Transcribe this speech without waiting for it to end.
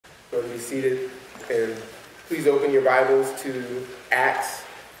Go and be seated. And please open your Bibles to Acts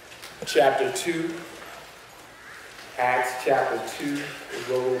chapter 2. Acts chapter 2 is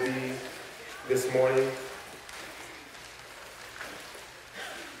where we'll be this morning.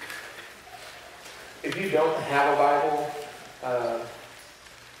 If you don't have a Bible,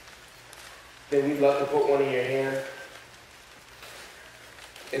 then we'd love to put one in your hand.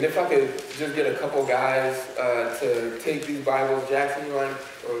 And if I could just get a couple guys to take these Bibles. Jackson, you want?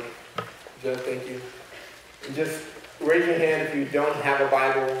 Or Joe, thank you. And just raise your hand if you don't have a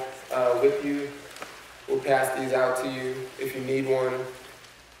Bible with you. We'll pass these out to you if you need one.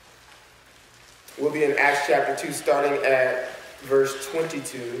 We'll be in Acts chapter 2, starting at verse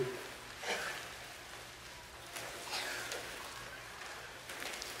 22.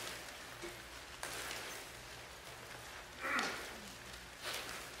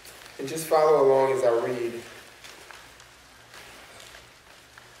 And just follow along as I read.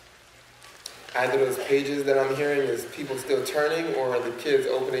 Either those pages that I'm hearing is people still turning or the kids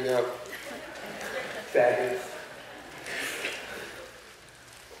opening up baggage.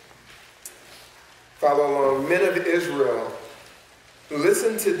 Follow along. Men of Israel,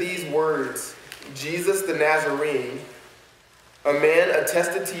 listen to these words. Jesus the Nazarene, a man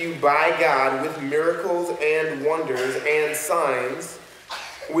attested to you by God with miracles and wonders and signs,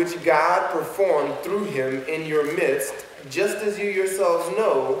 which God performed through him in your midst, just as you yourselves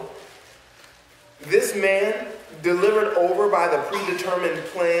know. This man, delivered over by the predetermined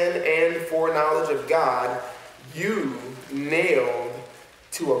plan and foreknowledge of God, you nailed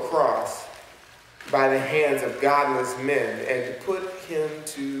to a cross by the hands of godless men and put him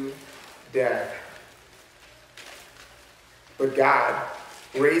to death. But God,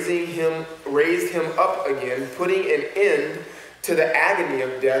 raised him up again, putting an end to the agony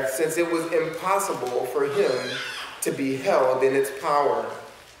of death, since it was impossible for him to be held in its power.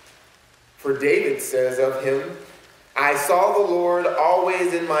 For David says of him, I saw the Lord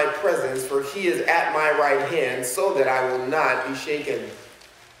always in my presence, for he is at my right hand, so that I will not be shaken.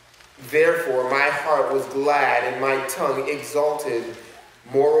 Therefore my heart was glad and my tongue exalted.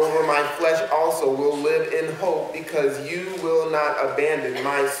 Moreover, my flesh also will live in hope, because you will not abandon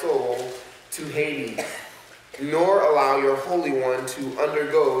my soul to Hades, nor allow your Holy One to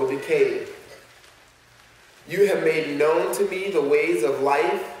undergo decay. You have made known to me the ways of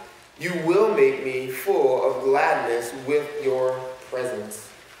life. You will make me full of gladness with your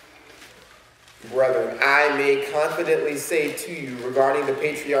presence. Brethren, I may confidently say to you regarding the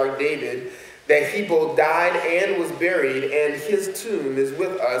patriarch David, that he both died and was buried, and his tomb is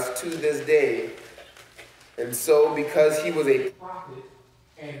with us to this day. And so, because he was a prophet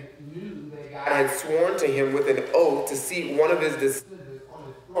and knew that God had sworn to him with an oath to seat one of his descendants on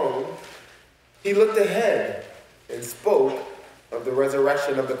his throne, he looked ahead and spoke of the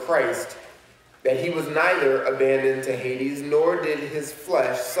resurrection of the Christ, that he was neither abandoned to Hades, nor did his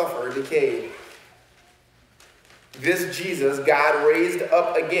flesh suffer decay. This Jesus God raised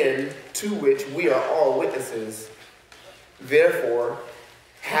up again, to which we are all witnesses. Therefore,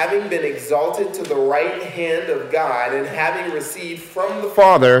 having been exalted to the right hand of God, and having received from the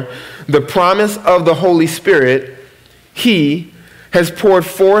Father the promise of the Holy Spirit, he has poured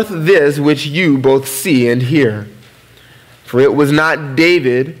forth this which you both see and hear. For it was not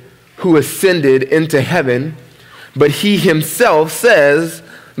David who ascended into heaven, but he himself says,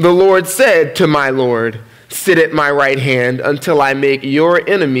 the Lord said to my Lord, sit at my right hand until I make your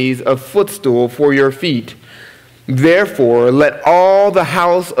enemies a footstool for your feet. Therefore, let all the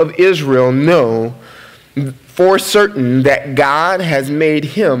house of Israel know for certain that God has made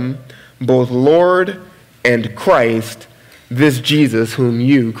him both Lord and Christ, this Jesus whom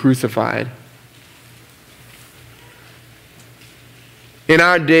you crucified. In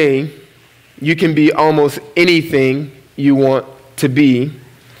our day, you can be almost anything you want to be.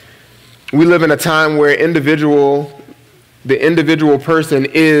 We live in a time where the individual person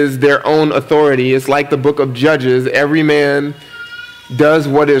is their own authority. It's like the book of Judges. Every man does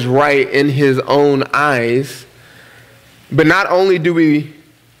what is right in his own eyes. But not only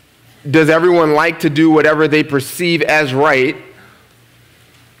does everyone like to do whatever they perceive as right,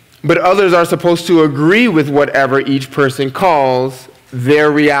 but others are supposed to agree with whatever each person calls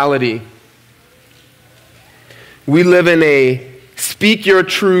their reality. We live in a speak your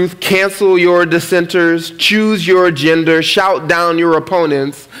truth, cancel your dissenters, choose your gender, shout down your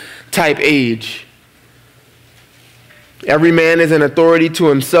opponents type age. Every man is an authority to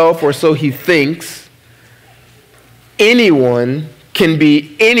himself, or so he thinks. Anyone can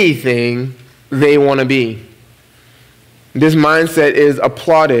be anything they want to be. This mindset is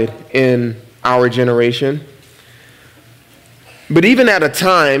applauded in our generation. But even at a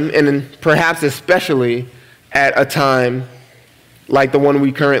time, and perhaps especially at a time like the one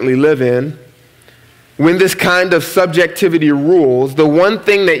we currently live in, when this kind of subjectivity rules, the one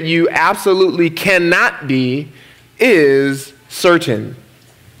thing that you absolutely cannot be is certain.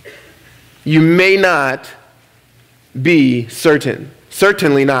 You may not be certain.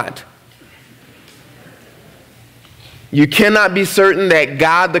 Certainly not. You cannot be certain that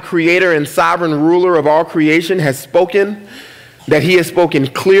God, the creator and sovereign ruler of all creation, has spoken, that he has spoken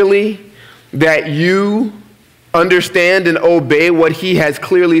clearly, that you understand and obey what he has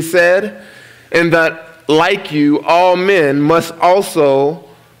clearly said, and that, like you, all men must also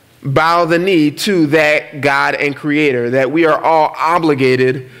bow the knee to that God and creator, that we are all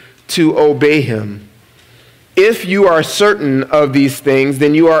obligated to obey him. If you are certain of these things,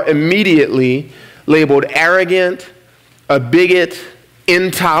 then you are immediately labeled arrogant, a bigot,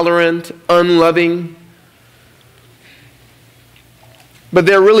 intolerant, unloving. But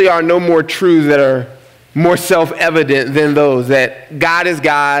there really are no more truths that are more self-evident than those, that God is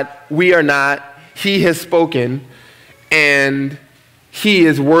God, we are not, he has spoken, and he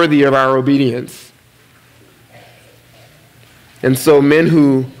is worthy of our obedience. And so men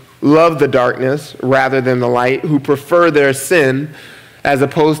who love the darkness rather than the light, who prefer their sin as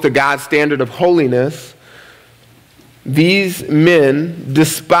opposed to God's standard of holiness, these men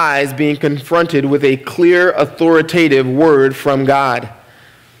despise being confronted with a clear, authoritative word from God.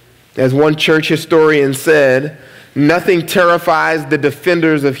 As one church historian said, nothing terrifies the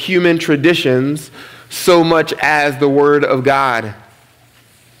defenders of human traditions so much as the word of God.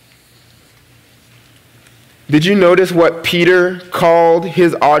 Did you notice what Peter called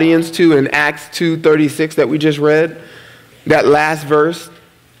his audience to in Acts 2:36 that we just read? That last verse.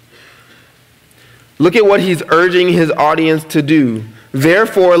 Look at what he's urging his audience to do.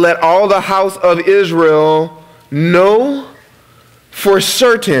 Therefore, let all the house of Israel know for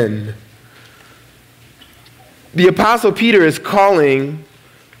certain. The Apostle Peter is calling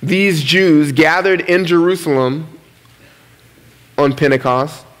these Jews gathered in Jerusalem on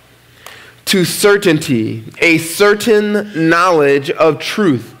Pentecost to certainty, a certain knowledge of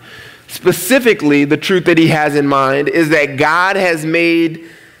truth. Specifically, the truth that he has in mind is that God has made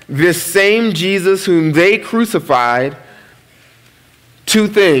this same Jesus whom they crucified two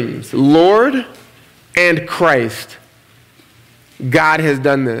things, Lord and Christ. God has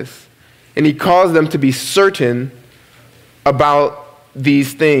done this. And he calls them to be certain about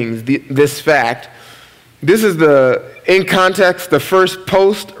these things, this fact. This is in context, the first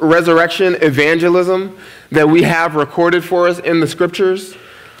post-resurrection evangelism that we have recorded for us in the scriptures.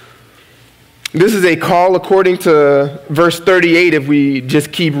 This is a call, according to verse 38, if we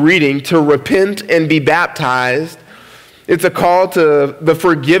just keep reading, to repent and be baptized. It's a call to the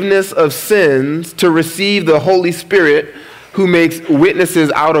forgiveness of sins, to receive the Holy Spirit who makes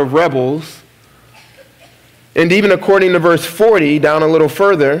witnesses out of rebels. And even according to verse 40, down a little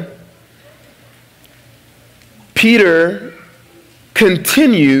further, Peter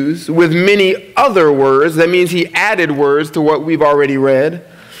continues with many other words. That means he added words to what we've already read,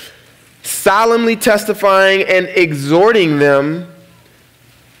 solemnly testifying and exhorting them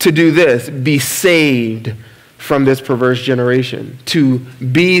to do this, be saved from this perverse generation, to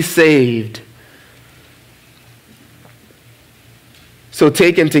be saved. So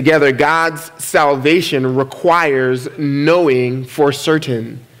taken together, God's salvation requires knowing for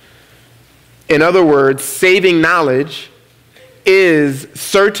certain. In other words, saving knowledge is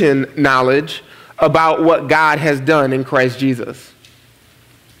certain knowledge about what God has done in Christ Jesus.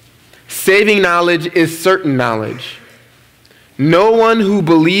 Saving knowledge is certain knowledge. No one who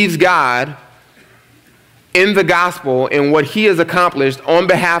believes God in the gospel and what he has accomplished on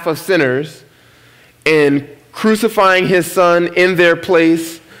behalf of sinners in crucifying his son in their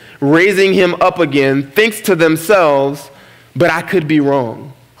place, raising him up again, thinks to themselves, but I could be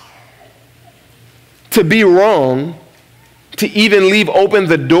wrong. To be wrong, to even leave open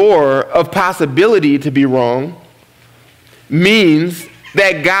the door of possibility to be wrong, means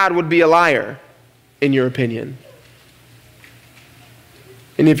that God would be a liar, in your opinion.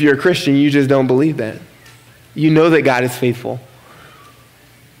 And if you're a Christian, you just don't believe that. You know that God is faithful.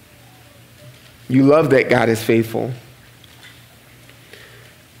 You love that God is faithful.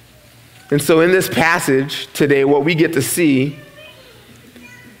 And so in this passage today, what we get to see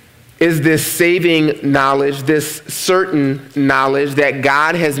is this saving knowledge, this certain knowledge that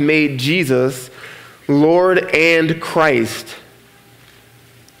God has made Jesus Lord and Christ.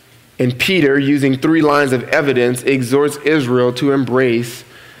 And Peter, using 3 lines of evidence, exhorts Israel to embrace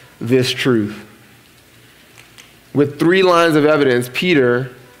this truth. With 3 lines of evidence,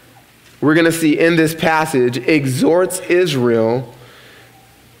 Peter we're going to see in this passage, exhorts Israel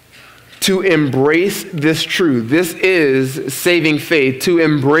to embrace this truth. This is saving faith, to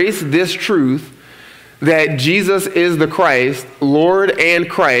embrace this truth that Jesus is the Christ, Lord and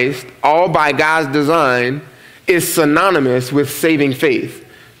Christ, all by God's design, is synonymous with saving faith.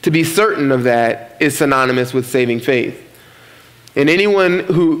 To be certain of that is synonymous with saving faith. And anyone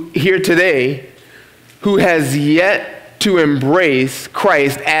who here today who has yet to embrace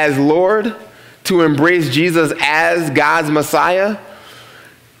Christ as Lord, to embrace Jesus as God's Messiah,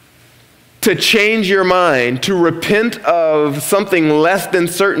 to change your mind, to repent of something less than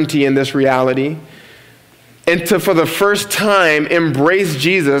certainty in this reality, and to, for the first time, embrace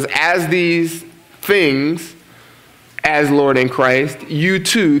Jesus as these things, as Lord in Christ, you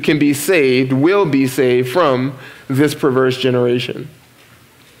too can be saved, will be saved from this perverse generation.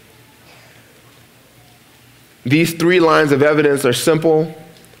 These three lines of evidence are simple,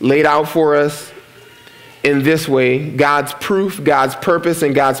 laid out for us in this way: God's proof, God's purpose,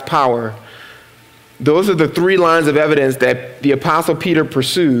 and God's power. Those are the three lines of evidence that the Apostle Peter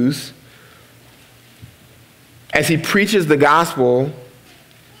pursues as he preaches the gospel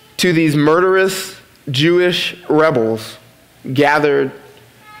to these murderous Jewish rebels gathered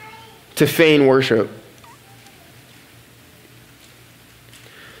to feign worship.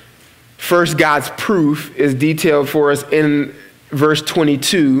 First, God's proof is detailed for us in verse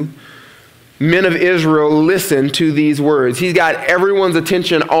 22. Men of Israel, listen to these words. He's got everyone's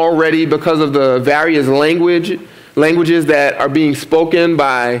attention already because of the various languages that are being spoken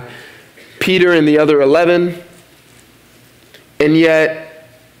by Peter and the other 11. And yet,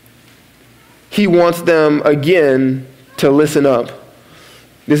 he wants them again to listen up.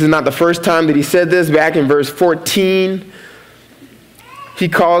 This is not the first time that he said this. Back in verse 14, he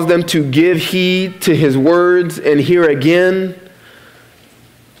calls them to give heed to his words. And here again,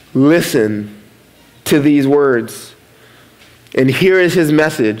 listen to these words. And here is his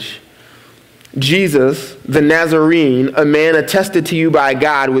message. Jesus, the Nazarene, a man attested to you by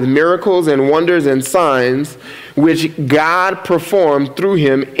God with miracles and wonders and signs, which God performed through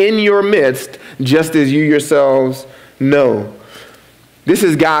him in your midst, just as you yourselves know. This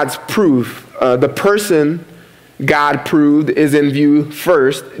is God's proof. The person God proved is in view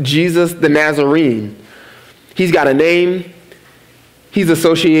first, Jesus the Nazarene. He's got a name. He's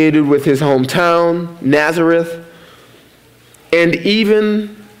associated with his hometown, Nazareth. And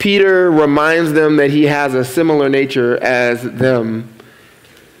even Peter reminds them that he has a similar nature as them.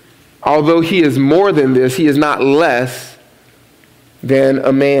 Although he is more than this, he is not less than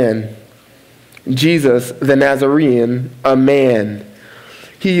a man. Jesus the Nazarene, a man.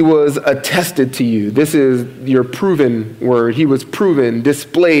 He was attested to you. This is your proven word. He was proven,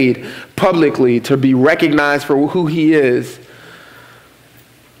 displayed publicly to be recognized for who he is.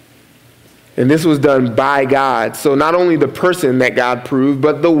 And this was done by God. So not only the person that God proved,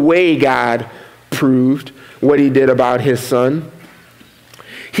 but the way God proved what he did about his son.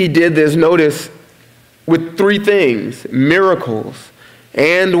 He did this, notice, with three things: miracles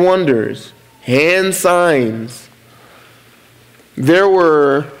and wonders and signs. There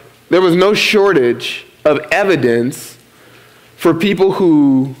was no shortage of evidence for people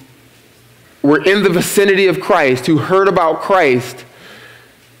who were in the vicinity of Christ, who heard about Christ,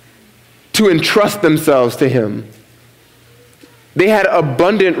 to entrust themselves to him. They had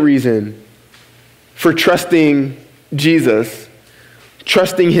abundant reason for trusting Jesus,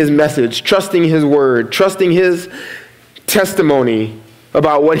 trusting his message, trusting his word, trusting his testimony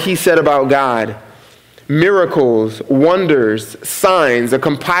about what he said about God. Miracles, wonders, signs, a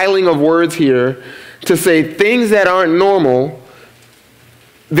compiling of words here to say things that aren't normal,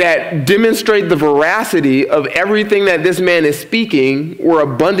 that demonstrate the veracity of everything that this man is speaking, were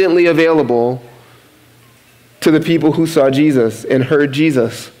abundantly available to the people who saw Jesus and heard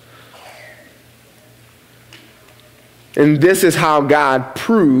Jesus. And this is how God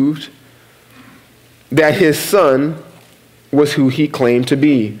proved that his son was who he claimed to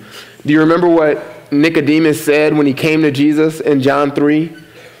be. Do you remember what Nicodemus said when he came to Jesus in John 3?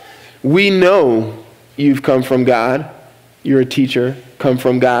 We know you've come from God. You're a teacher, come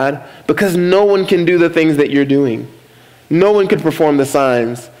from God, because no one can do the things that you're doing. No one could perform the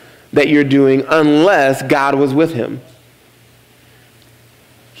signs that you're doing unless God was with him.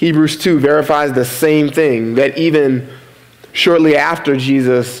 Hebrews 2 verifies the same thing, that even shortly after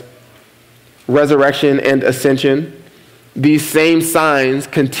Jesus' resurrection and ascension, these same signs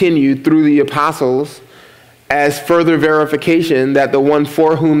continued through the apostles as further verification that the one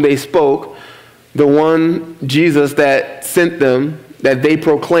for whom they spoke, the one Jesus that sent them, that they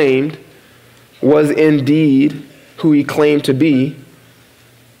proclaimed, was indeed who he claimed to be.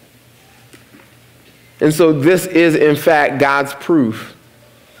 And so this is, in fact, God's proof.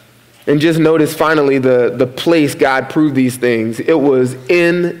 And just notice finally the place God proved these things. It was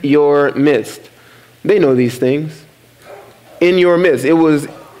in your midst. They know these things. In your midst. It was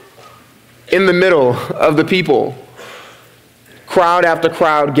in the middle of the people. Crowd after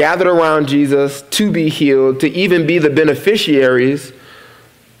crowd gathered around Jesus to be healed, to even be the beneficiaries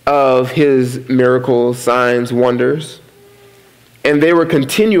of his miracles, signs, wonders. And they were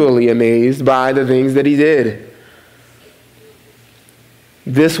continually amazed by the things that he did.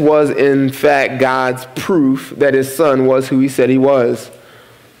 This was, in fact, God's proof that his son was who he said he was.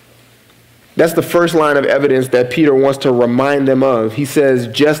 That's the first line of evidence that Peter wants to remind them of. He says,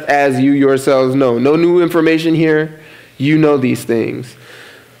 just as you yourselves know. No new information here. You know these things.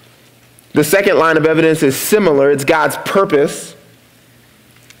 The second line of evidence is similar. It's God's purpose.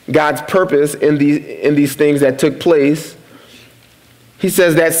 God's purpose in these things that took place. He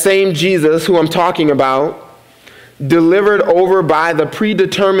says that same Jesus who I'm talking about, delivered over by the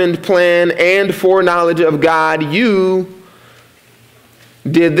predetermined plan and foreknowledge of God, you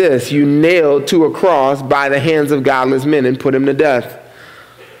did this. You nailed to a cross by the hands of godless men and put him to death.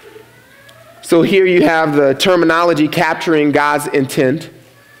 So here you have the terminology capturing God's intent,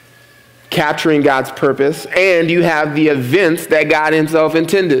 capturing God's purpose, and you have the events that God himself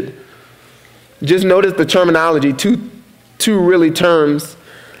intended. Just notice the terminology, two really terms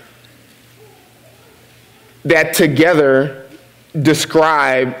that together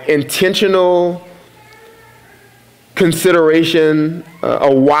describe intentional consideration,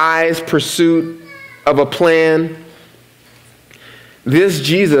 a wise pursuit of a plan. This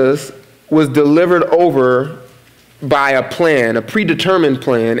Jesus was delivered over by a plan, a predetermined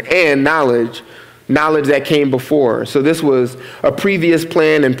plan, and knowledge that came before. So this was a previous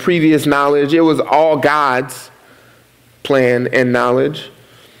plan and previous knowledge. It was all God's plan and knowledge.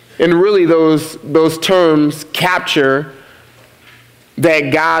 And really those terms capture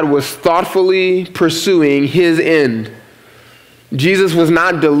that God was thoughtfully pursuing his end. Jesus was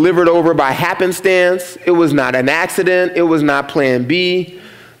not delivered over by happenstance. It was not an accident. It was not plan B.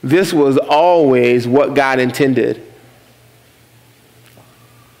 This was always what God intended.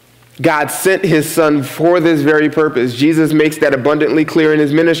 God sent his son for this very purpose. Jesus makes that abundantly clear in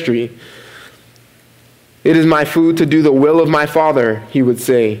his ministry. It is my food to do the will of my Father, he would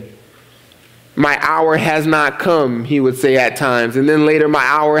say. My hour has not come, he would say at times. And then later, my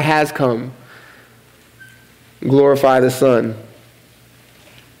hour has come. Glorify the Son.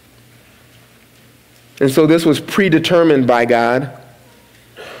 And so this was predetermined by God.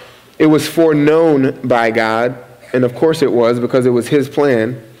 It was foreknown by God. And of course it was, because it was his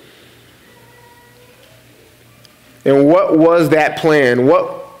plan. And what was that plan?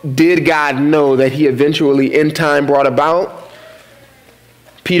 What did God know that he eventually in time brought about?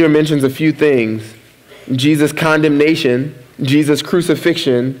 Peter mentions a few things: Jesus' condemnation, Jesus'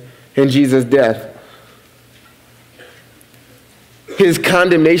 crucifixion, and Jesus' death. His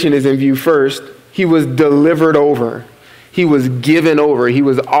condemnation is in view first. He was delivered over. He was given over. He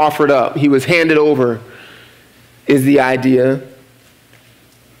was offered up. He was handed over, is the idea.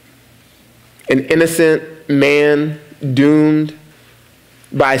 An innocent man doomed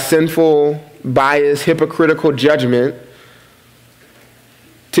by sinful, biased, hypocritical judgment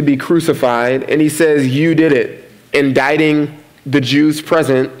to be crucified. And he says, you did it, indicting the Jews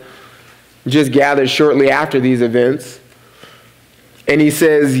present, just gathered shortly after these events. And he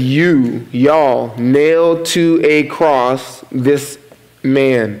says, y'all nailed to a cross this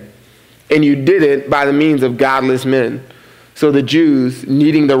man. And you did it by the means of godless men. So the Jews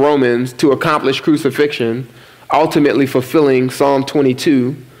needing the Romans to accomplish crucifixion, ultimately fulfilling Psalm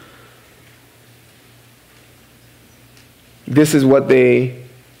 22. This is what they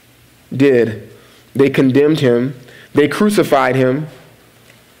did. They condemned him. They crucified him.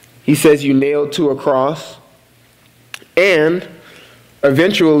 He says, you nailed to a cross. And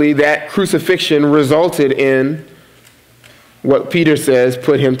eventually that crucifixion resulted in what Peter says,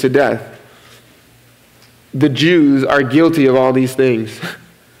 put him to death. The Jews are guilty of all these things.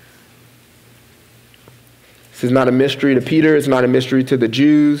 This is not a mystery to Peter. It's not a mystery to the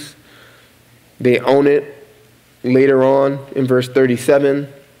Jews. They own it. Later on in verse 37,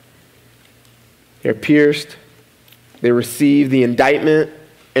 they're pierced. They receive the indictment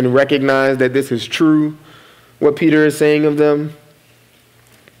and recognize that this is true, what Peter is saying of them.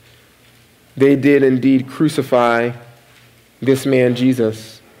 They did indeed crucify this man,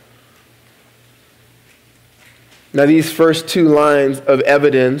 Jesus. Now, these first two lines of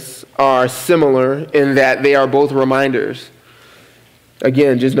evidence are similar in that they are both reminders.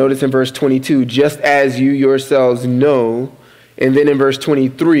 Again, just notice in verse 22, just as you yourselves know. And then in verse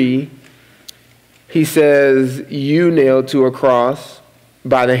 23, He says, you nailed to a cross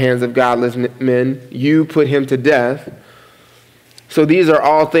by the hands of godless men. You put him to death. So these are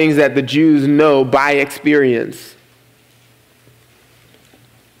all things that the Jews know by experience.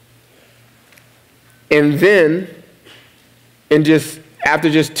 And then, after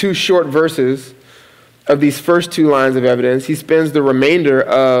just 2 short verses of these first 2 lines of evidence, he spends the remainder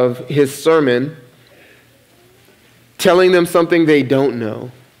of his sermon telling them something they don't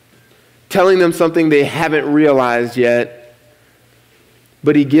know, telling them something they haven't realized yet,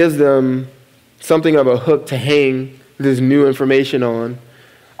 but he gives them something of a hook to hang this new information on,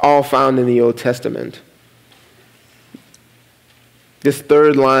 all found in the Old Testament. This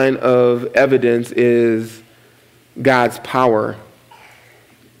third line of evidence is God's power.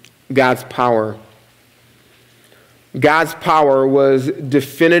 God's power. God's power was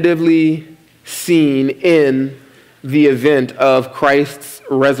definitively seen in the event of Christ's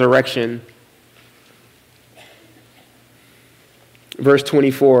resurrection. Verse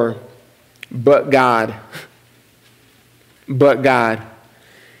 24, but God.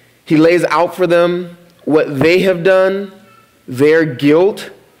 He lays out for them what they have done, their guilt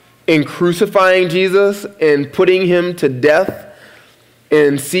in crucifying Jesus and putting him to death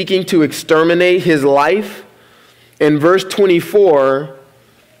and seeking to exterminate his life. In verse 24,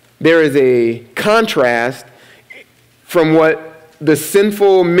 there is a contrast from what the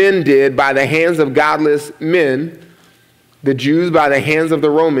sinful men did by the hands of godless men, the Jews by the hands of the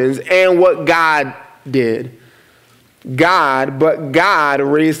Romans, and what God did. But God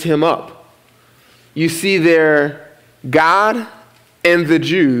raised him up. You see there, God and the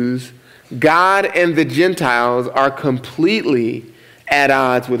Jews, God and the Gentiles are completely at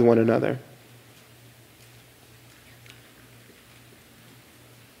odds with one another.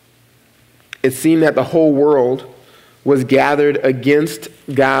 It seemed that the whole world was gathered against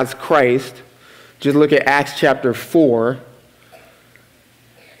God's Christ. Just look at Acts chapter 4.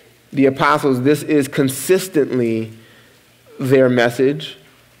 The apostles, this is consistently their message.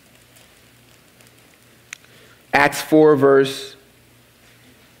 Acts 4, verse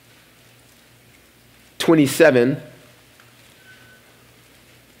 27.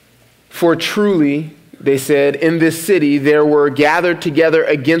 For truly, they said, in this city there were gathered together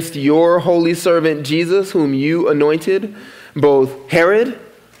against your holy servant Jesus, whom you anointed, both Herod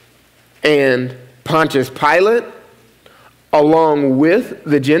and Pontius Pilate, along with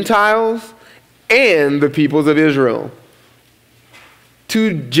the Gentiles and the peoples of Israel.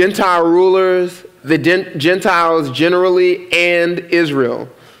 2 Gentile rulers, the Gentiles generally, and Israel.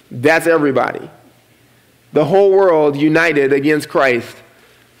 That's everybody. The whole world united against Christ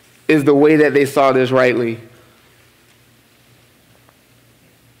is the way that they saw this rightly.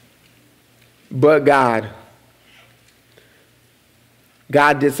 But God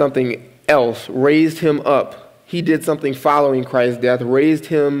did something else, raised him up. He did something following Christ's death, raised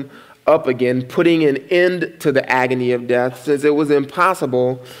him up again, putting an end to the agony of death, since it was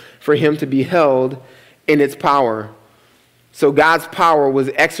impossible for him to be held in its power. So God's power was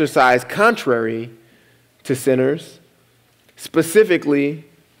exercised contrary to sinners, specifically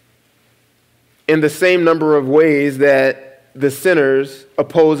in the same number of ways that the sinners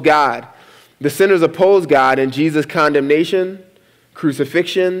oppose God. The sinners oppose God in Jesus' condemnation,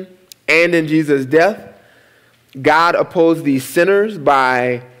 crucifixion, and in Jesus' death. God opposed these sinners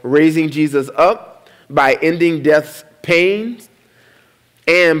by raising Jesus up, by ending death's pains,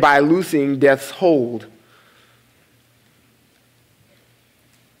 and by loosing death's hold.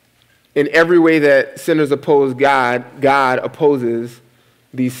 In every way that sinners oppose God, God opposes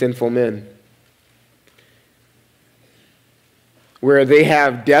these sinful men. Where they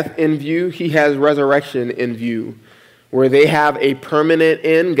have death in view, he has resurrection in view. Where they have a permanent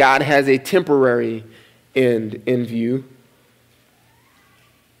end, God has a temporary end in view.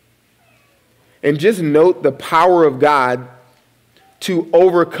 And just note the power of God to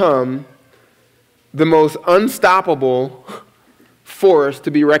overcome the most unstoppable force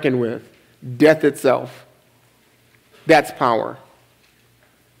to be reckoned with, death itself. That's power.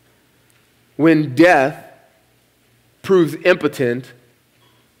 When death proves impotent,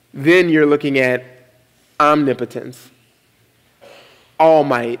 then you're looking at omnipotence. All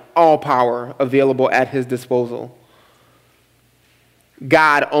might, all power available at his disposal.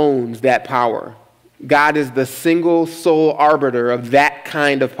 God owns that power. God is the single sole arbiter of that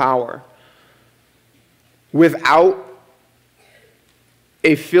kind of power. Without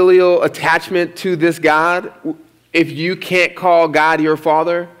a filial attachment to this God, if you can't call God your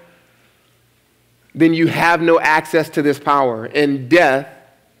Father, then you have no access to this power. And death,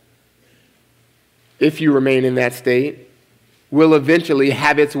 if you remain in that state, will eventually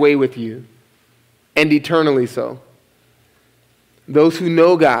have its way with you. and eternally so. Those who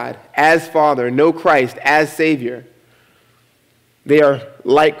know God as Father, know Christ as Savior, they are,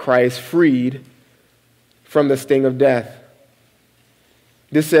 like Christ, freed from the sting of death.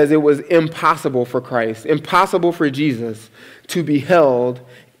 This says it was impossible for Christ, impossible for Jesus to be held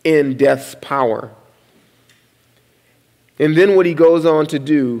in death's power. And then what he goes on to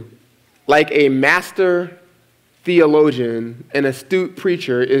do, like a master theologian, an astute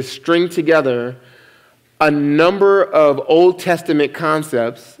preacher, is string together a number of Old Testament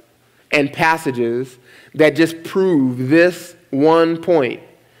concepts and passages that just prove this one point,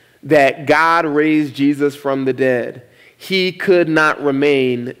 that God raised Jesus from the dead. He could not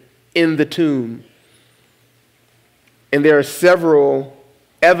remain in the tomb. And there are several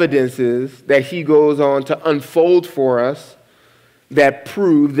evidences that he goes on to unfold for us that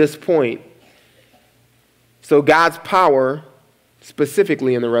prove this point. So God's power,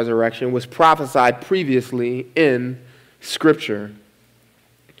 specifically in the resurrection, was prophesied previously in Scripture.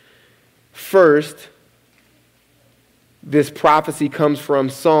 First, this prophecy comes from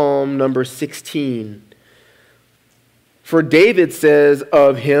Psalm number 16. For David says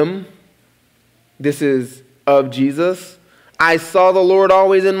of him, this is of Jesus, I saw the Lord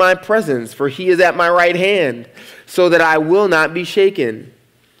always in my presence, for he is at my right hand, so that I will not be shaken.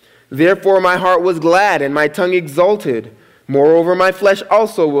 Therefore my heart was glad and my tongue exulted. Moreover, my flesh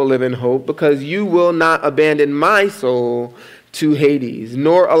also will live in hope, because you will not abandon my soul to Hades,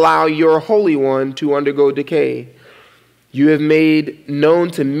 nor allow your Holy One to undergo decay. You have made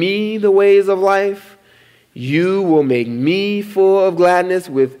known to me the ways of life. You will make me full of gladness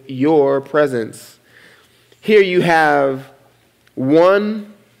with your presence. Here you have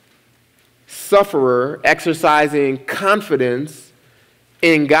one sufferer exercising confidence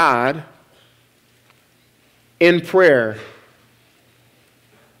in God in prayer.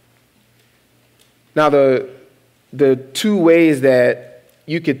 Now, the two ways that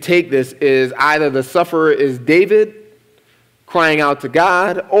you could take this is either the sufferer is David crying out to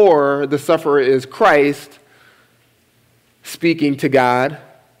God, or the sufferer is Christ speaking to God,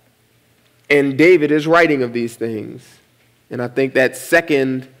 and David is writing of these things. And I think that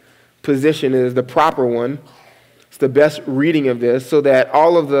second position is the proper one. It's the best reading of this, so that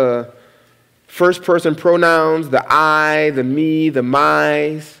all of the first-person pronouns, the I, the me, the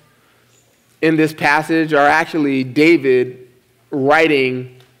my's, in this passage are actually David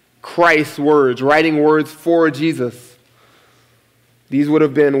writing Christ's words, writing words for Jesus. These would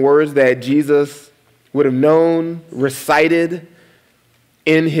have been words that Jesus would have known, recited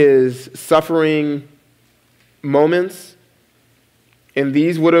in his suffering moments, and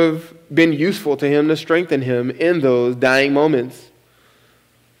these would have been useful to him to strengthen him in those dying moments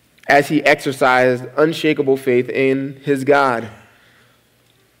as he exercised unshakable faith in his God.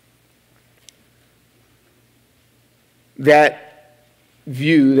 That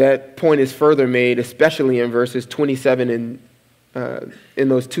view, that point is further made, especially in verses 27 and in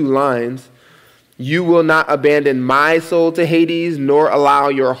those two lines. You will not abandon my soul to Hades, nor allow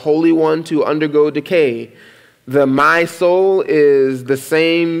your Holy One to undergo decay. The my soul is the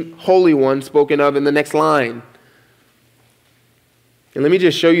same Holy One spoken of in the next line. And let me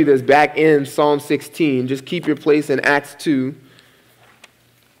just show you this back in Psalm 16. Just keep your place in Acts 2.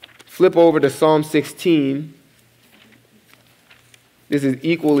 Flip over to Psalm 16. This is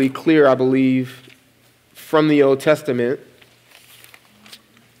equally clear, I believe, from the Old Testament,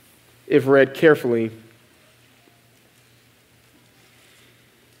 if read carefully.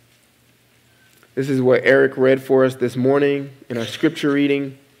 This is what Eric read for us this morning in our scripture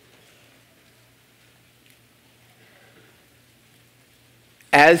reading.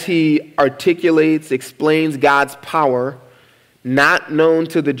 As he articulates, explains God's power, not known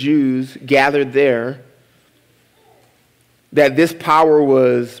to the Jews gathered there, that this power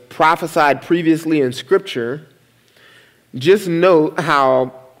was prophesied previously in Scripture, just note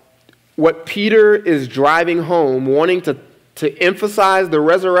how what Peter is driving home, wanting to emphasize the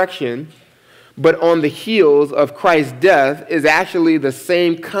resurrection, but on the heels of Christ's death, is actually the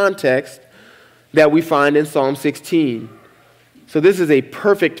same context that we find in Psalm 16. So this is a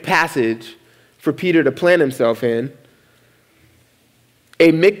perfect passage for Peter to plant himself in.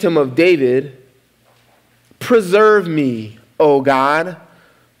 A miktam of David, preserve me, O God,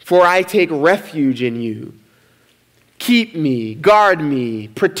 for I take refuge in you. Keep me, guard me,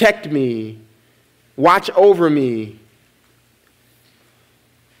 protect me, watch over me.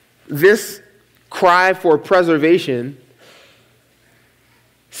 This cry for preservation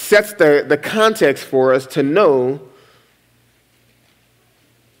sets the context for us to know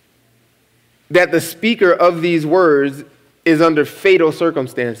that the speaker of these words is under fatal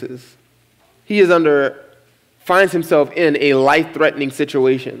circumstances. finds himself in a life-threatening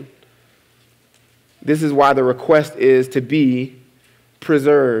situation. This is why the request is to be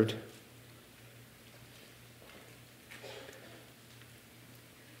preserved.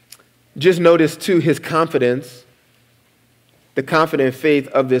 Just notice, too, his confidence, the confident faith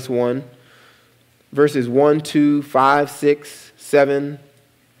of this one. Verses 1, 2, 5, 6, 7,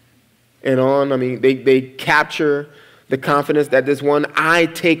 and on. I mean, they capture the confidence that this one, I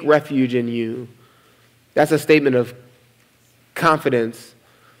take refuge in you. That's a statement of confidence.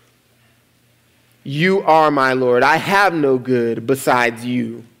 You are my Lord. I have no good besides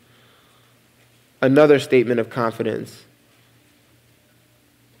you. Another statement of confidence.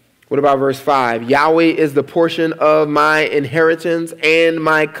 What about verse 5? Yahweh is the portion of my inheritance and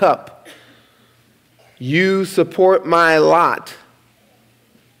my cup. You support my lot.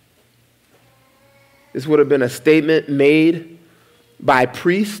 This would have been a statement made by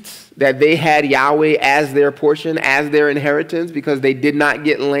priests that they had Yahweh as their portion, as their inheritance, because they did not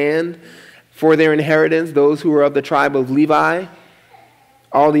get land for their inheritance, those who were of the tribe of Levi.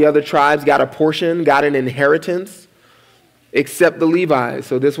 All the other tribes got a portion, got an inheritance, except the Levites.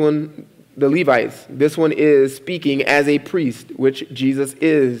 So this one, the Levites, this one is speaking as a priest, which Jesus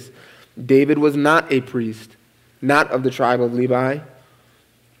is. David was not a priest, not of the tribe of Levi.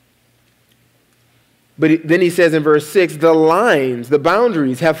 But then he says in verse 6, the lines, the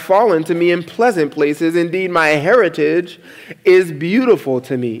boundaries have fallen to me in pleasant places. Indeed, my heritage is beautiful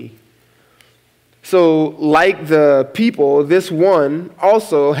to me. So like the people, this one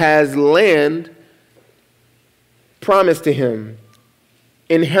also has land promised to him,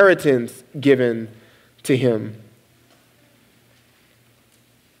 inheritance given to him.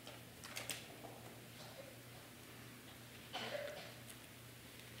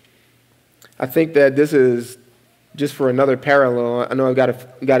 I think that this is just for another parallel. I know I've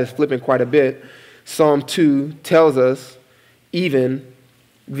got us flipping quite a bit. Psalm 2 tells us even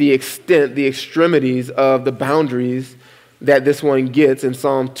the extent, the extremities of the boundaries that this one gets in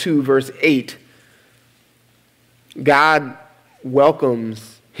Psalm 2, verse 8. God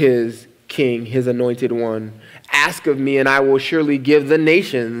welcomes his king, his anointed one. Ask of me, and I will surely give the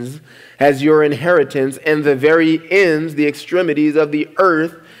nations as your inheritance, and the very ends, the extremities of the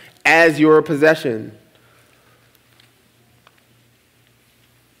earth, as your possession.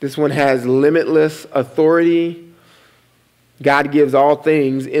 This one has limitless authority. God gives all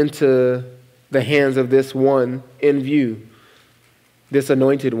things into the hands of this one in view, this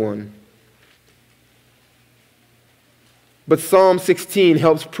anointed one. But Psalm 16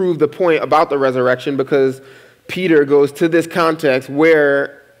 helps prove the point about the resurrection, because Peter goes to this context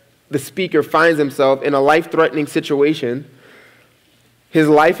where the speaker finds himself in a life-threatening situation. His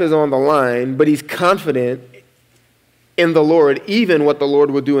life is on the line, but he's confident in the Lord, even what the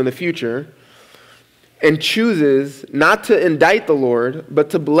Lord will do in the future, and chooses not to indict the Lord, but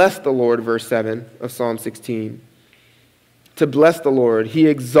to bless the Lord, verse 7 of Psalm 16. To bless the Lord. He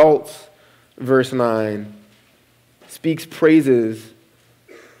exalts, verse 9, speaks praises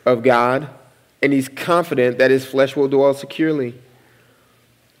of God, and he's confident that his flesh will dwell securely.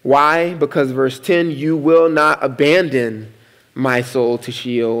 Why? Because verse 10, you will not abandon my soul to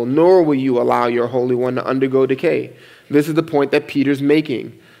Sheol, nor will you allow your Holy One to undergo decay. This is the point that Peter's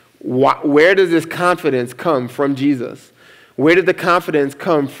making. Where does this confidence come from Jesus? Where did the confidence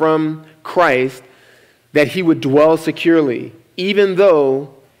come from Christ that he would dwell securely, even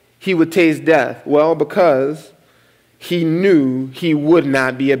though he would taste death? Well, because he knew he would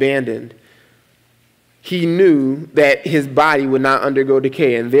not be abandoned. He knew that his body would not undergo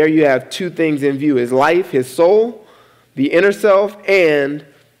decay. And there you have two things in view: his life, his soul, the inner self, and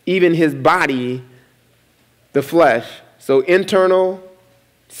even his body, the flesh. So internal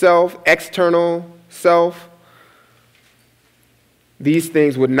self, external self, these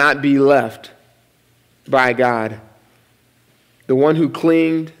things would not be left by God. The one who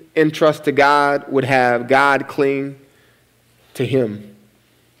clinged in trust to God would have God cling to him.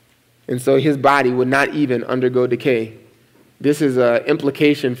 And so his body would not even undergo decay. This is an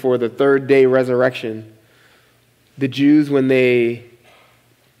implication for the third day resurrection. The Jews, when they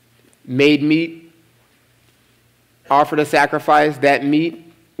made meat, offered a sacrifice, that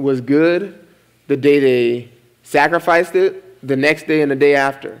meat was good the day they sacrificed it, the next day and the day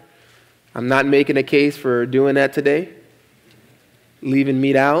after. I'm not making a case for doing that today, leaving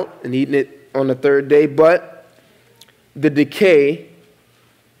meat out and eating it on the third day, but the decay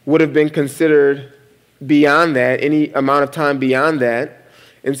would have been considered beyond that, any amount of time beyond that.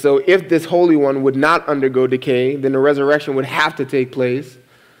 And so if this Holy One would not undergo decay, then the resurrection would have to take place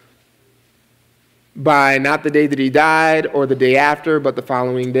by not the day that he died or the day after, but the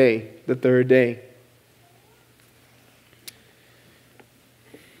following day, the third day.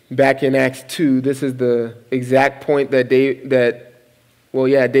 Back in Acts 2, this is the exact point that David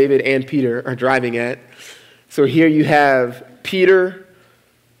and Peter are driving at. So here you have Peter,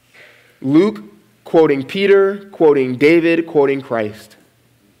 Luke quoting Peter, quoting David, quoting Christ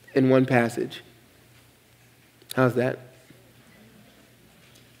in one passage. How's that?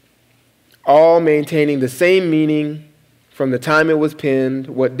 All maintaining the same meaning from the time it was penned,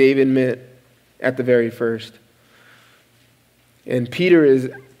 what David meant at the very first. And Peter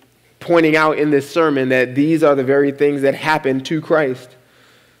is pointing out in this sermon that these are the very things that happened to Christ.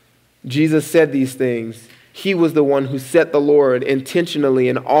 Jesus said these things. He was the one who set the Lord intentionally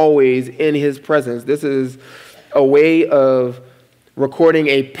and always in his presence. This is a way of recording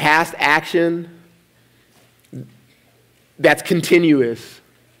a past action that's continuous,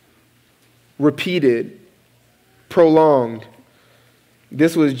 repeated, prolonged.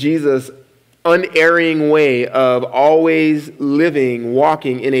 This was Jesus' unerring way of always living,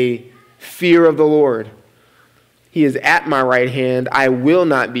 walking in a fear of the Lord. He is at my right hand. I will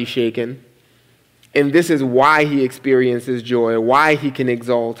not be shaken. And this is why he experiences joy, why he can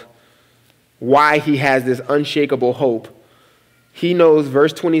exalt, why he has this unshakable hope. He knows,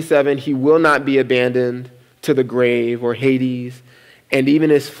 verse 27, he will not be abandoned to the grave or Hades, and even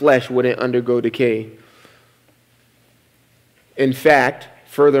his flesh wouldn't undergo decay. In fact,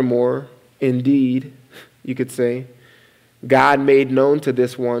 furthermore, indeed, you could say, God made known to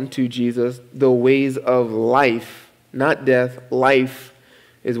this one, to Jesus, the ways of life, not death. Life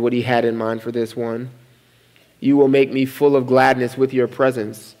is what he had in mind for this one. You will make me full of gladness with your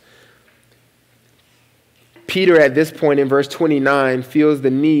presence. Peter, at this point in verse 29, feels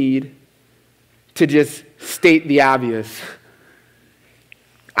the need to just state the obvious.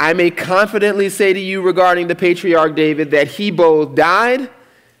 I may confidently say to you regarding the patriarch David that he both died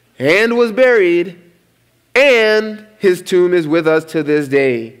and was buried, and his tomb is with us to this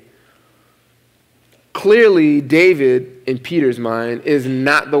day. Clearly, David, in Peter's mind, is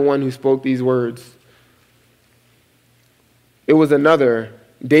not the one who spoke these words. It was another.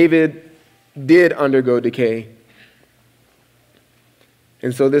 David did undergo decay.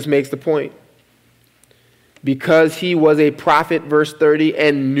 And so this makes the point. Because he was a prophet, verse 30,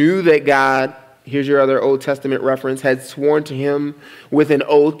 and knew that God, here's your other Old Testament reference, had sworn to him with an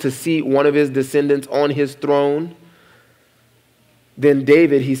oath to seat one of his descendants on his throne. Then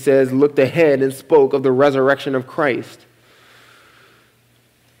David, he says, looked ahead and spoke of the resurrection of Christ.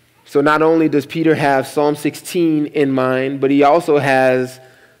 So not only does Peter have Psalm 16 in mind, but he also has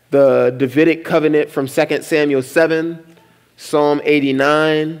the Davidic covenant from 2 Samuel 7, Psalm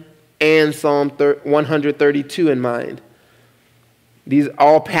 89, and Psalm 132 in mind. These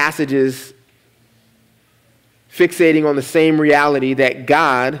all passages fixating on the same reality that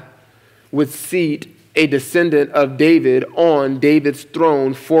God would seat a descendant of David on David's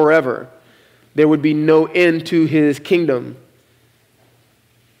throne forever. There would be no end to his kingdom.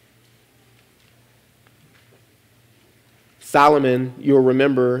 Solomon, you'll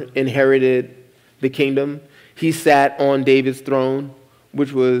remember, inherited the kingdom. He sat on David's throne,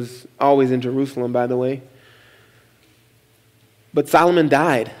 which was always in Jerusalem, by the way. But Solomon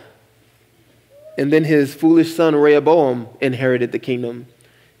died. And then his foolish son Rehoboam inherited the kingdom.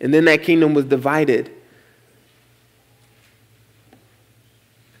 And then that kingdom was divided.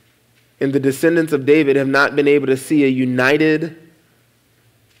 And the descendants of David have not been able to see a united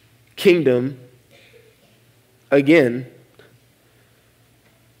kingdom again.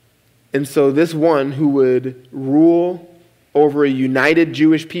 And so this one who would rule over a united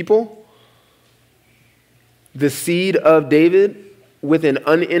Jewish people, the seed of David with an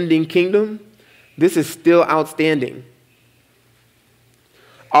unending kingdom, this is still outstanding.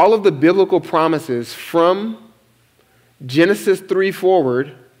 All of the biblical promises from Genesis 3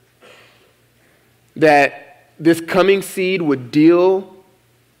 forward that this coming seed would deal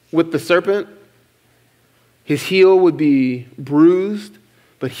with the serpent, his heel would be bruised,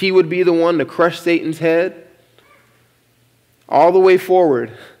 but he would be the one to crush Satan's head, all the way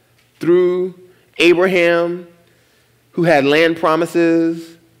forward through Abraham, who had land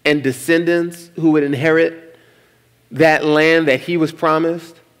promises and descendants who would inherit that land that he was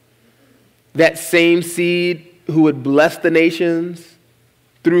promised, that same seed who would bless the nations,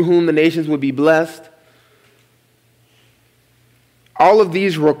 through whom the nations would be blessed. All of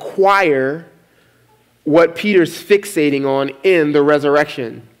these require what Peter's fixating on in the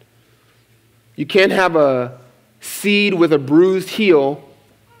resurrection. You can't have a seed with a bruised heel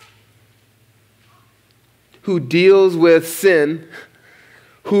who deals with sin,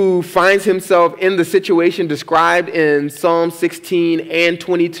 who finds himself in the situation described in Psalm 16 and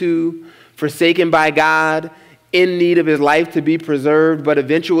 22, forsaken by God, in need of his life to be preserved, but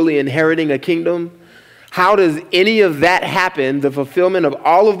eventually inheriting a kingdom. How does any of that happen, the fulfillment of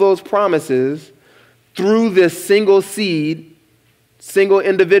all of those promises, through this single seed, single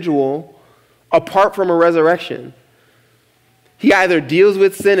individual, apart from a resurrection? He either deals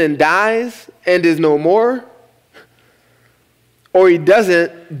with sin and dies and is no more, or he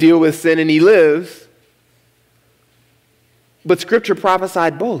doesn't deal with sin and he lives. But Scripture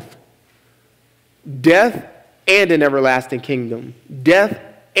prophesied both. Death and an everlasting kingdom. Death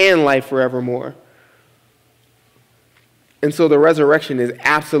and life forevermore. And so the resurrection is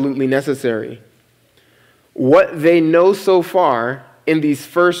absolutely necessary. What they know so far in these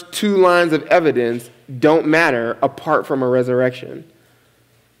first two lines of evidence don't matter apart from a resurrection.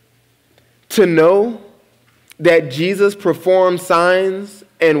 To know that Jesus performed signs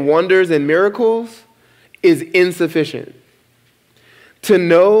and wonders and miracles is insufficient. To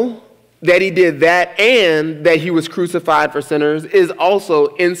know that he did that and that he was crucified for sinners is also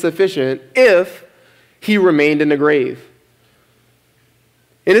insufficient if he remained in the grave.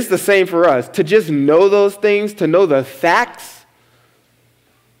 And it's the same for us. To just know those things, to know the facts,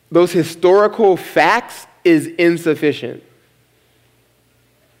 those historical facts, is insufficient.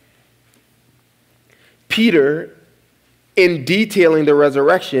 Peter, in detailing the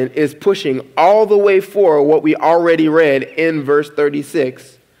resurrection, is pushing all the way forward what we already read in verse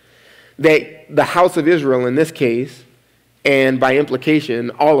 36, that the house of Israel in this case, and by implication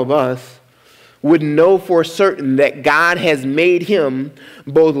all of us, would know for certain that God has made him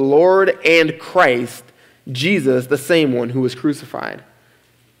both Lord and Christ, Jesus, the same one who was crucified.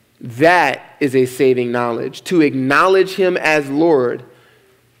 That is a saving knowledge. To acknowledge him as Lord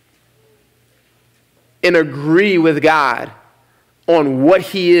and agree with God on what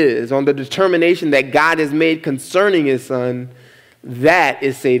he is, on the determination that God has made concerning his Son, that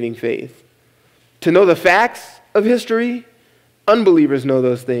is saving faith. To know the facts of history, unbelievers know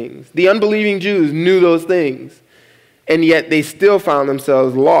those things. The unbelieving Jews knew those things, and yet they still found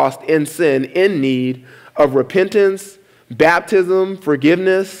themselves lost in sin, in need of repentance, baptism,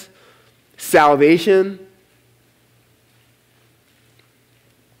 forgiveness, salvation.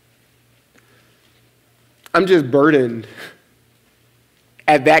 I'm just burdened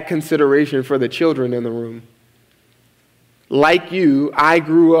at that consideration for the children in the room. Like you, I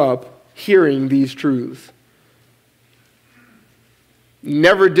grew up hearing these truths.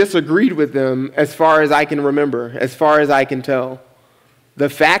 Never disagreed with them as far as I can remember, as far as I can tell. The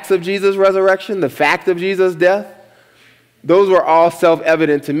facts of Jesus' resurrection, the fact of Jesus' death, those were all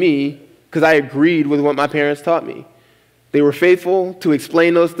self-evident to me because I agreed with what my parents taught me. They were faithful to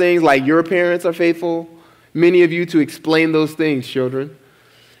explain those things like your parents are faithful, many of you, to explain those things, children.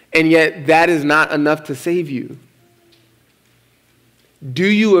 And yet that is not enough to save you. Do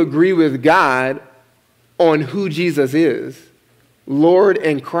you agree with God on who Jesus is? Lord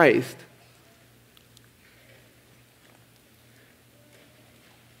and Christ.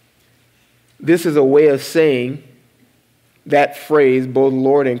 This is a way of saying that phrase, both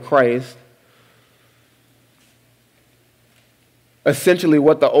Lord and Christ, essentially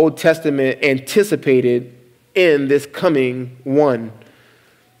what the Old Testament anticipated in this coming one,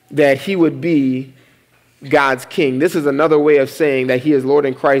 that he would be God's king. This is another way of saying that he is Lord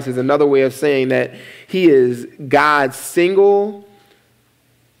in Christ, is another way of saying that he is God's single,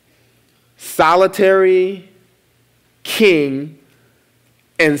 solitary king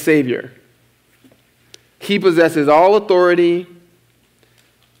and savior. He possesses all authority,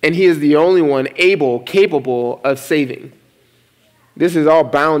 and he is the only one able, capable of saving. This is all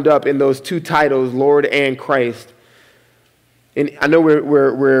bound up in those two titles, Lord and Christ. And I know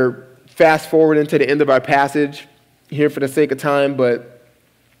we're fast forwarding to the end of our passage here for the sake of time, but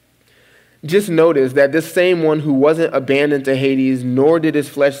just notice that this same one who wasn't abandoned to Hades, nor did his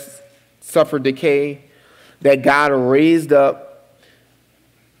flesh suffer decay, that God raised up,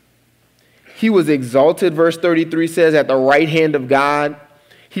 he was exalted, verse 33 says, at the right hand of God.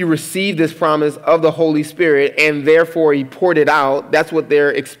 He received this promise of the Holy Spirit, and therefore he poured it out. That's what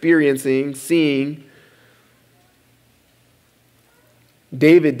they're experiencing, seeing.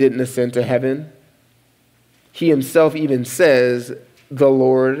 David didn't ascend to heaven. He himself even says, the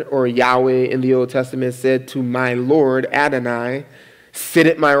Lord, or Yahweh in the Old Testament, said to my Lord Adonai, sit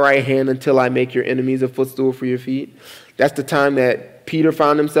at my right hand until I make your enemies a footstool for your feet. That's the time that Peter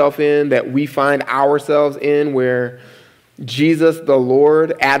found himself in, that we find ourselves in, where Jesus, the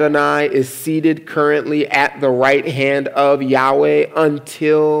Lord, Adonai, is seated currently at the right hand of Yahweh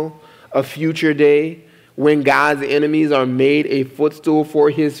until a future day when God's enemies are made a footstool for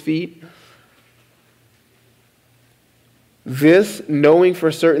his feet. This, knowing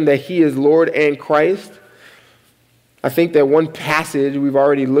for certain that he is Lord and Christ. I think that one passage, we've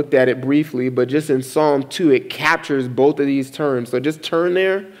already looked at it briefly, but just in Psalm 2, it captures both of these terms. So just turn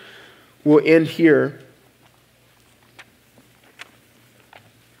there. We'll end here.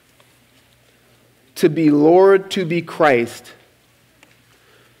 To be Lord, to be Christ,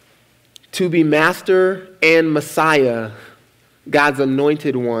 to be Master and Messiah, God's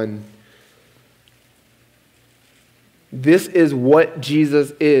anointed one. This is what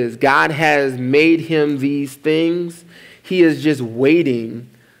Jesus is. God has made him these things. He is just waiting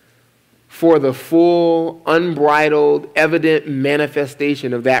for the full, unbridled, evident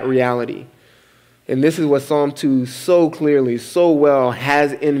manifestation of that reality. And this is what Psalm 2 so clearly, so well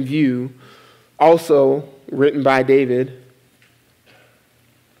has in view, also written by David.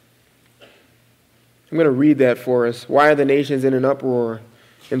 I'm going to read that for us. Why are the nations in an uproar,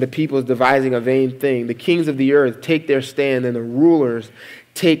 and the peoples devising a vain thing? The kings of the earth take their stand, and the rulers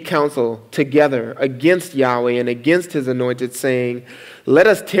take counsel together against Yahweh and against his anointed, saying, let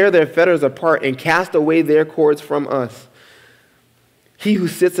us tear their fetters apart and cast away their cords from us. He who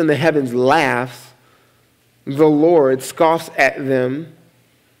sits in the heavens laughs. The Lord scoffs at them.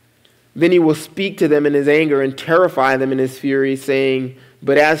 Then he will speak to them in his anger and terrify them in his fury, saying,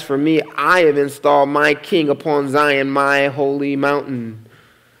 but as for me, I have installed my king upon Zion, my holy mountain.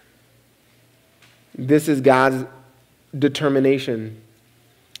 This is God's determination.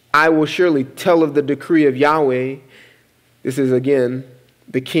 I will surely tell of the decree of Yahweh. This is again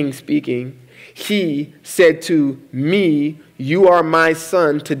the king speaking. He said to me, you are my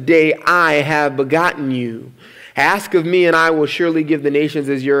son. Today I have begotten you. Ask of me, and I will surely give the nations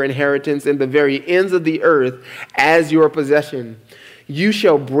as your inheritance, and the very ends of the earth as your possession. You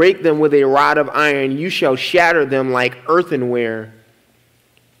shall break them with a rod of iron. You shall shatter them like earthenware.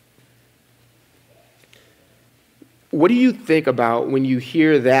 What do you think about when you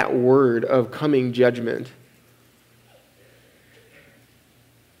hear that word of coming judgment?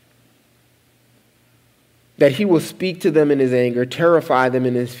 That he will speak to them in his anger, terrify them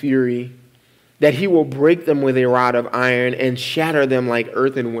in his fury, that he will break them with a rod of iron and shatter them like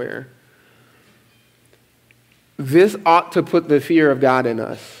earthenware. This ought to put the fear of God in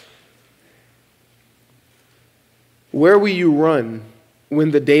us. Where will you run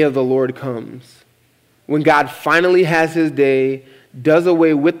when the day of the Lord comes? When God finally has his day, does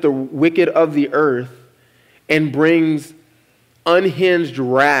away with the wicked of the earth, and brings unhinged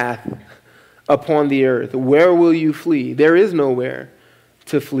wrath upon the earth. Where will you flee? There is nowhere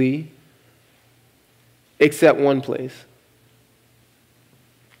to flee except one place.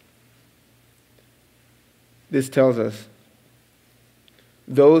 This tells us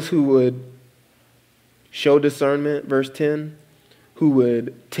those who would show discernment, verse 10, who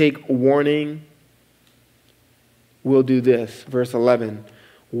would take warning, will do this. Verse 11,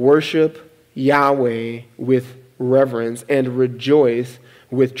 worship Yahweh with reverence and rejoice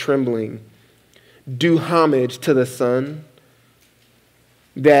with trembling. Do homage to the Son,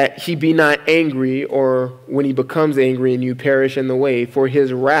 that he be not angry, or when he becomes angry and you perish in the way, for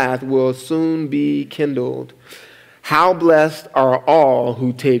his wrath will soon be kindled. How blessed are all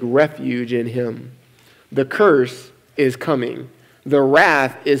who take refuge in him. The curse is coming. The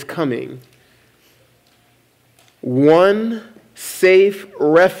wrath is coming. One safe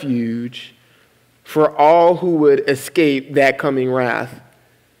refuge for all who would escape that coming wrath.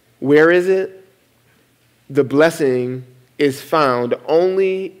 Where is it? The blessing is found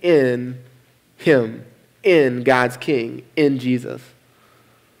only in him, in God's King, in Jesus.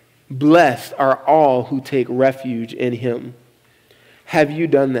 Blessed are all who take refuge in him. Have you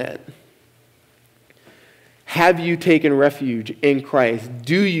done that? Have you taken refuge in Christ?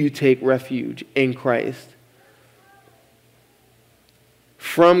 Do you take refuge in Christ?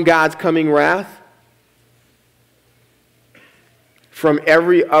 From God's coming wrath? From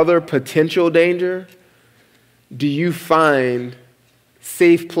every other potential danger? Do you find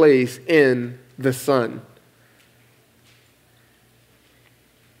safe place in the Son?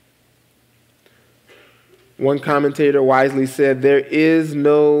 One commentator wisely said, there is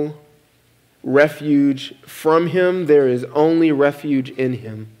no refuge from him, there is only refuge in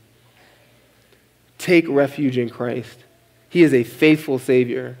him. Take refuge in Christ. He is a faithful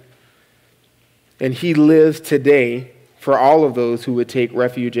Savior, and he lives today for all of those who would take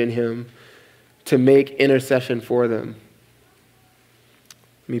refuge in him, to make intercession for them.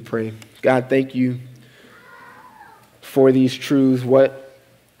 Let me pray. God, thank you for these truths, what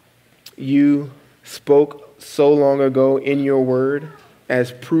you spoke so long ago in your word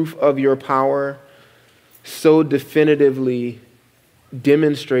as proof of your power, so definitively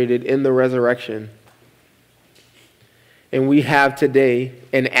demonstrated in the resurrection. And we have today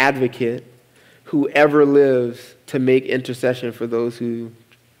an advocate who ever lives to make intercession for those who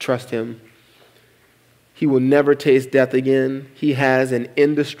trust him. He will never taste death again. He has an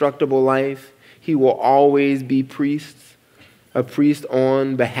indestructible life. He will always be a priest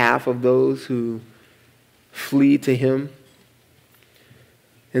on behalf of those who flee to him.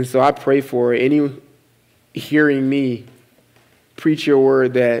 And so I pray for any hearing me preach your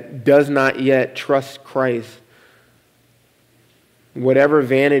word that does not yet trust Christ. Whatever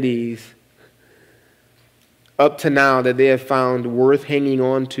vanities up to now that they have found worth hanging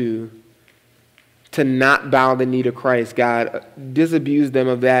on to not bow the knee to Christ, God, disabuse them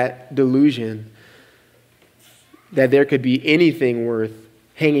of that delusion that there could be anything worth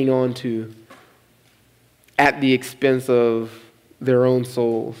hanging on to at the expense of their own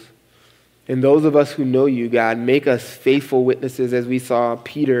souls. And those of us who know you, God, make us faithful witnesses as we saw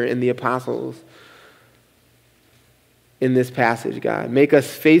Peter and the apostles in this passage, God. Make us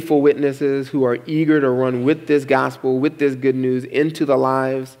faithful witnesses who are eager to run with this gospel, with this good news, into the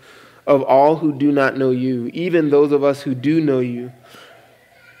lives of all who do not know you, even those of us who do know you.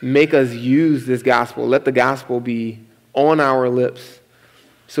 Make us use this gospel. Let the gospel be on our lips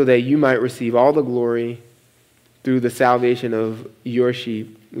so that you might receive all the glory through the salvation of your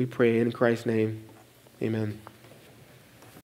sheep. We pray in Christ's name. Amen.